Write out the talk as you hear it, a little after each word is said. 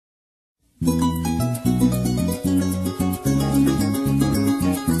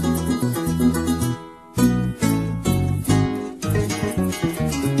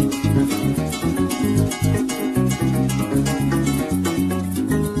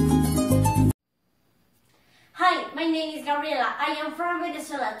Gabriela. I am from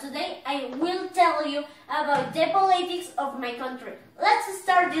Venezuela. Today I will tell you about the politics of my country. Let's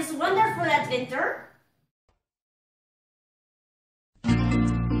start this wonderful adventure.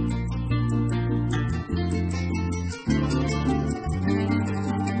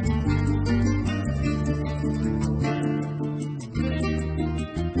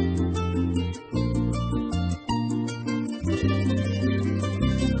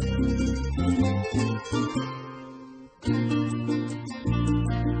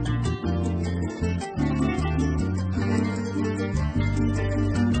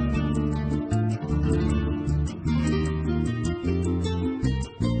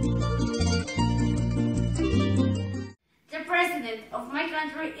 The president of my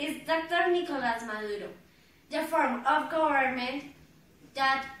country is Dr. Nicolás Maduro. The form of government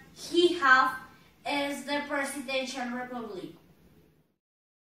that he has is the presidential republic.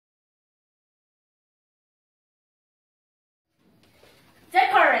 The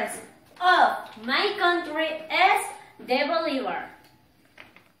currency of my country is the Bolivar.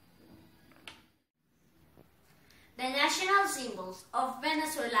 The national symbols of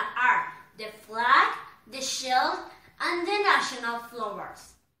Venezuela are the flag, the shield, and the national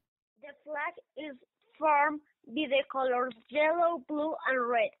flowers. The flag is formed by the colors yellow, blue, and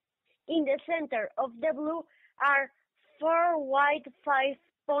red. In the center of the blue are four white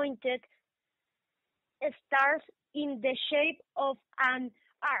five-pointed stars in the shape of an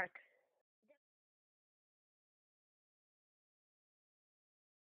arc.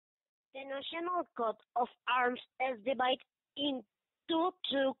 The national coat of arms is divided into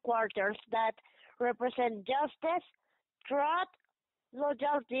two quarters that represent justice, truth,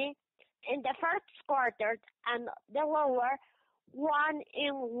 loyalty. In the first quarter and the lower one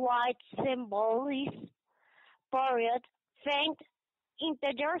in white symbolizes period, faint,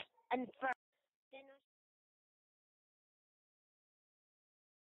 integers, and firm.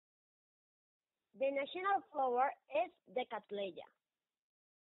 The national flower is the Catleya.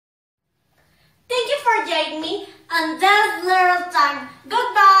 Thank you for joining me on this little time.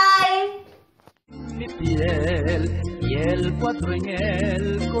 Goodbye! Mi piel y el 4 en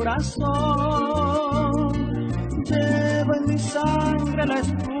el corazón. Llevo en mi sangre la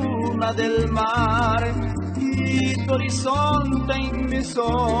espuma del mar y tu horizonte en mis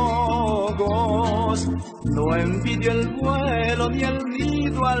ojos. No envidio el vuelo ni el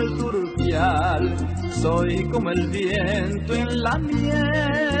nido al turpial, soy como el viento en la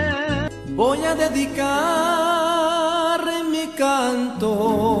miel. Voy a dedicar mi canto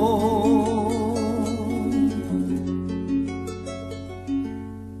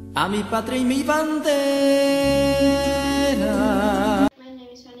a mi patria y mi bandera. My name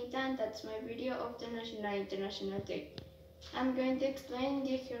is Juanita and that's my video of the National International Day. I'm going to explain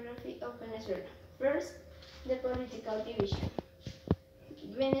the geography of Venezuela. First, the political division.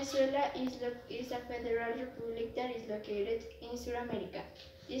 Venezuela is a federal republic that is located in South America.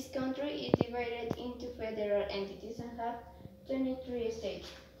 This country is divided into federal entities and have 23 states.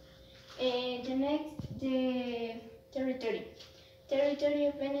 The territory. Territory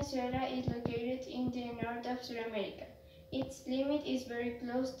of Venezuela is located in the north of South America. Its limit is very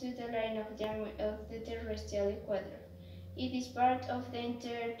close to the line of the terrestrial equator. It is part of the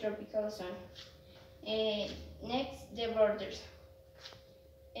intertropical zone. Next, the borders.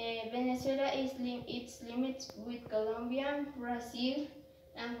 Venezuela its limits with Colombia, Brazil,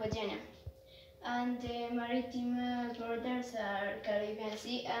 and Guyana. And the maritime borders are Caribbean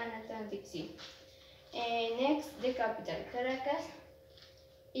Sea and Atlantic Sea. Next, the capital. Caracas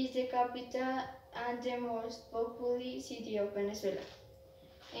is the capital and the most populous city of Venezuela.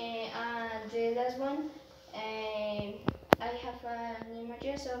 And the last one, I have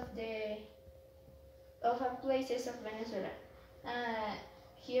images of places of Venezuela.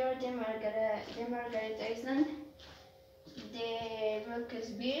 Here the Margaret Island, the Roques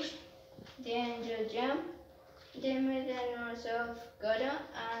Beach, the Angel Jam, the Medanos of Goro,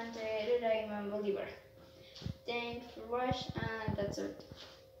 and the Raymond Bolivar. Thanks for watching, and that's all.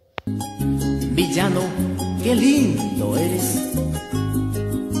 Villano, qué lindo eres,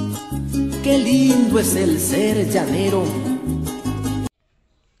 qué lindo es el ser llanero.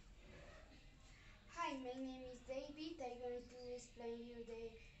 Hi, my name is David. I'm going to explain you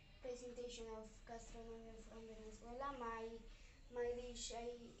the presentation of gastronomy from Venezuela. My dish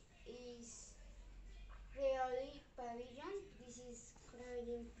is Creole pavilion. This is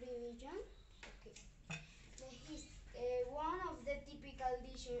Creole pavilion. Okay. One of the typical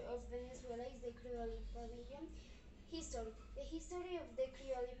dishes of Venezuela is the Creole pavilion. History. The history of the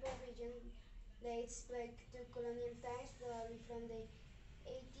Creole pavilion dates back to colonial times, probably from the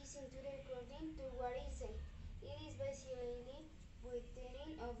 18th century, according to what is said. It is basically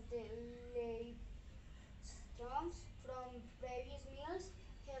withering of the livestock from previous meals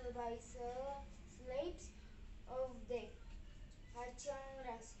held by slaves of the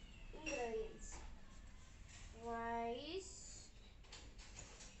Hachangra's ingredients. Rice,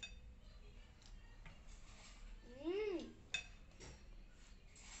 mm,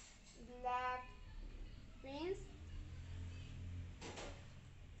 black beans,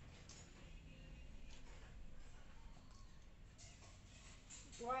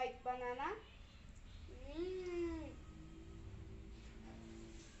 white banana, mm,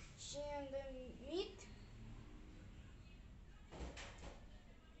 chicken meat,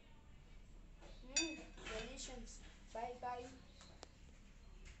 delicious. Bye bye.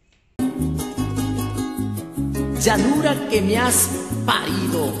 Llanura que me has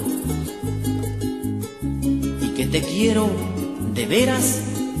parido y que te quiero de veras.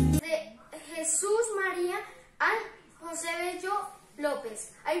 De Jesús María and José Bello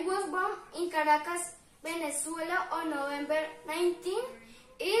López. I was born in Caracas, Venezuela on November 19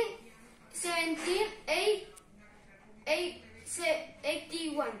 in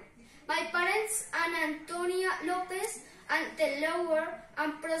 1781. My parents are Antonia López and the lawyer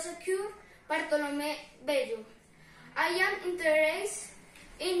and prosecutor Bartolomé Bello. I am interested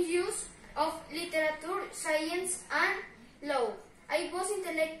in use of literature, science and law. I was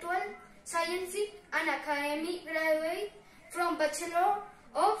intellectual, scientific and academic graduate from Bachelor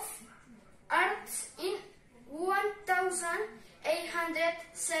of Arts in 1800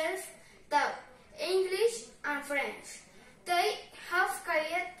 self-taught English and French. They have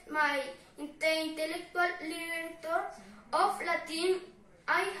carried my intellectual literature of Latin.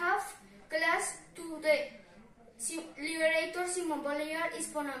 I have class to the Liberator Simón Bolívar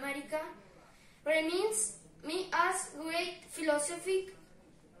Hispanoamérica remains me as great philosophic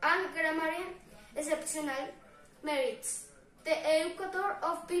and grammarian exceptional merits. The educator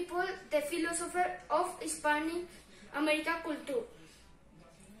of people, the philosopher of Hispanic American culture.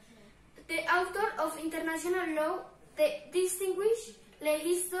 The author of international law, the distinguished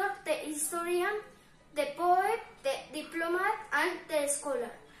legislator, the historian, the poet, the diplomat, and the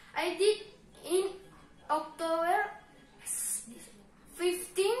scholar. I did in October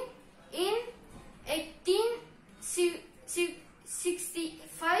 15 in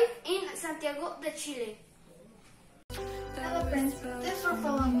 1865 in Santiago de Chile. Hello friends, thanks for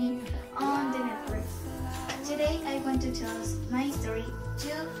following me on the network. Today I want to tell my story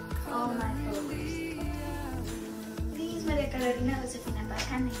to all my followers. This is Maria Carolina Josefina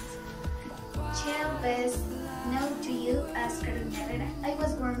Pajanes. Shall best known to you as Carolina Herrera. I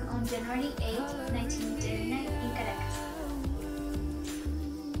was born on January 8, 1939 in Caracas.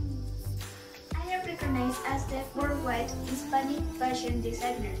 I am recognized as the worldwide Hispanic fashion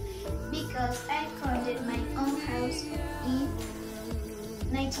designer because I founded my own house in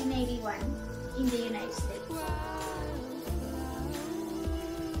 1981 in the United States.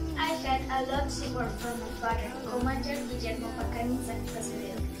 I had a lot of support from my father, Commander Guillermo Pacanis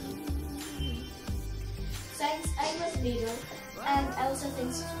Acevedo. Since I was little, and also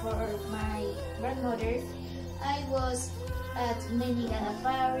thanks for my grandmother, I was at many gala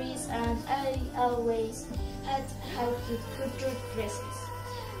parties and I always had how good dresses.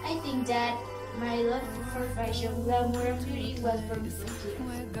 I think that my love for fashion, glamour and beauty was from here.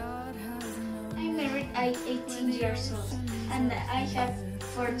 I'm married at 18 years old and I have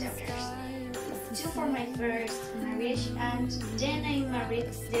 4 daughters. 2 for my first marriage, and then I married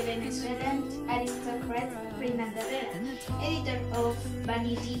the Venezuelan aristocrat Fernanda Herrera, editor of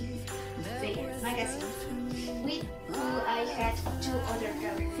Vanity Fair magazine, with who I had 2 other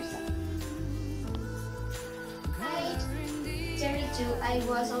daughters. At 32, I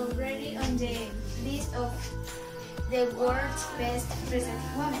was already on the list of the world's best dressed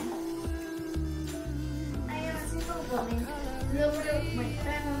women. I am a simple woman, lover of my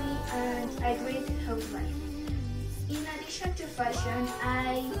family, and a great housewife. In addition to fashion,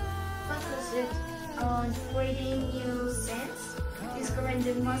 I focused on creating new scents, discovering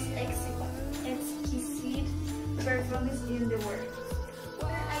the most exquisite perfumes in the world.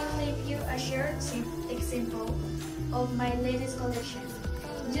 I will leave you a short example of my latest collection.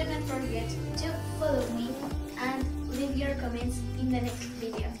 Do not forget to follow me and leave your comments in the next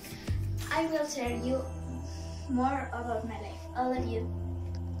video. I will tell you more about my life. I love you.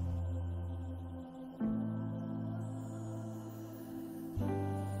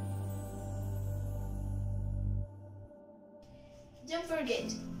 Don't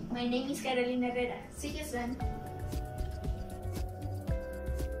forget, my name is Carolina Herrera. See you soon.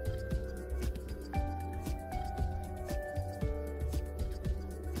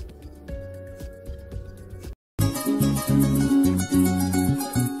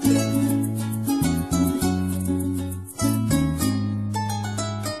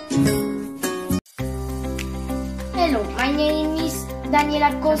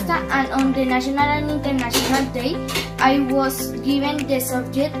 Daniela Costa, and on the National and International Day, I was given the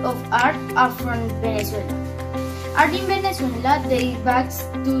subject of art from Venezuela. Art in Venezuela dates back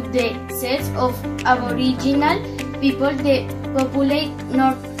to the search of Aboriginal people that populate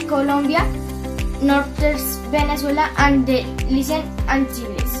North Colombia, northern Venezuela, and the Listen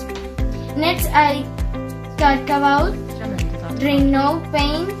Antilles. Next, I talk about renowned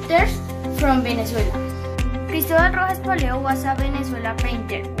painters from Venezuela. Cristóbal Rojas Poleo was a Venezuela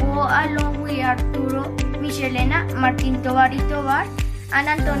painter who, along with Arturo Michelena, Martín Tovar y Tovar, and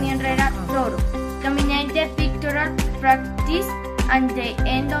Antonio Herrera Toro, dominated the pictorial practice at the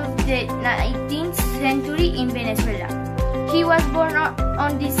end of the 19th century in Venezuela. He was born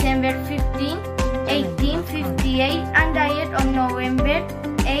on December 15, 1858 and died on November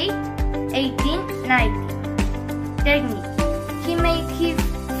 8, 1890. Technique. He made his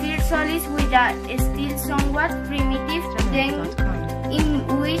first solis with a still somewhat primitive technique in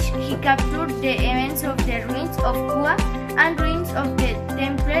which he captured the events of the ruins of Cuba and ruins of the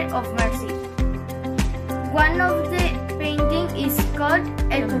Temple of Mercy. One of the paintings is called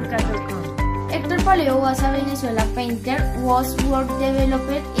El Purgatorio. Héctor Poleo was a Venezuela painter whose work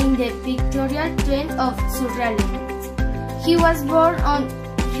developed in the pictorial trend of surrealism. He was born on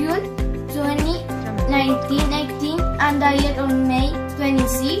June 20, 1918 and died on May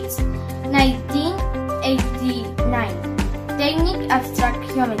 26, 1989. Technique abstract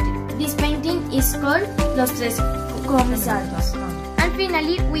geometry. This painting is called Los Tres Comisarios. And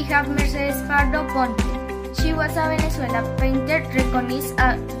finally, we have Mercedes Pardo Ponte. She was a Venezuela painter recognized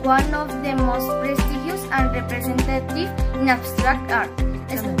as one of the most prestigious and representative in abstract art,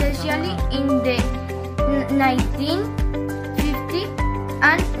 especially in the 1950s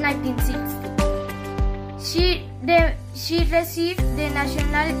and 1960s. She received the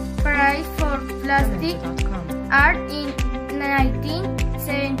National Prize for Plastic Art in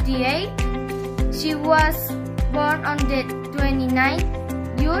 1978. She was born on the 29th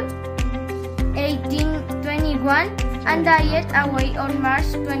June 1821 and died away on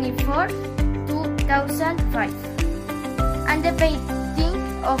March 24, 2005. And the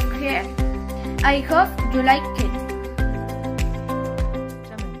painting of her. I hope you like it.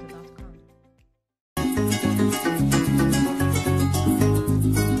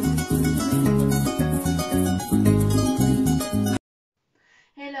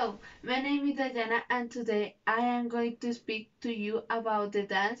 Hello, my name is Dayana and today I am going to speak to you about the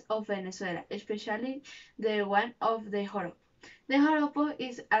dance of Venezuela, especially the one of the joropo. The joropo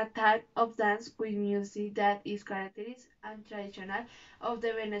is a type of dance with music that is characteristic and traditional of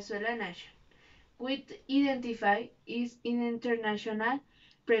the Venezuelan nation, which identifies its international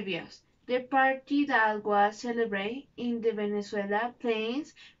previous. The party that was celebrated in the Venezuela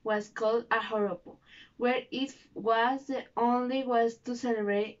plains was called a joropo, where it was the only was to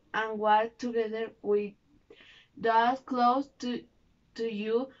celebrate and work together with those close to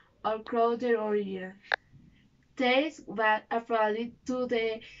you or cross the origin. Dates back approximately to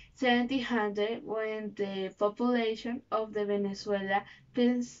the 1700s when the population of the Venezuela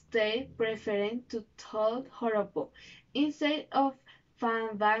state preferred to hold joropo instead of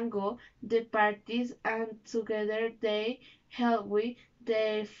fandango. The parties and together they held with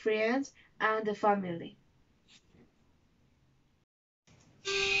their friends and the family.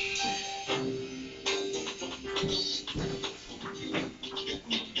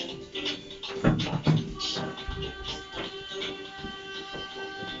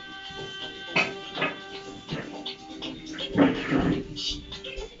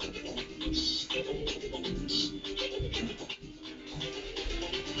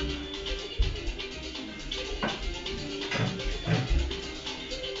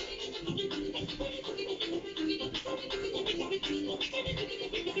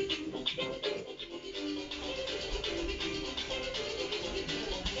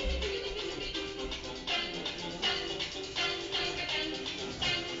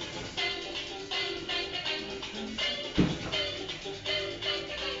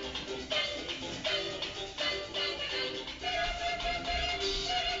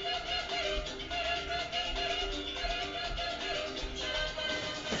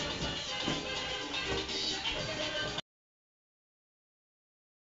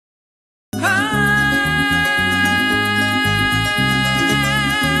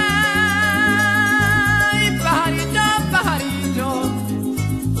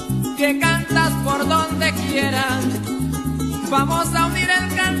 Que cantas por donde quiera, vamos a unir.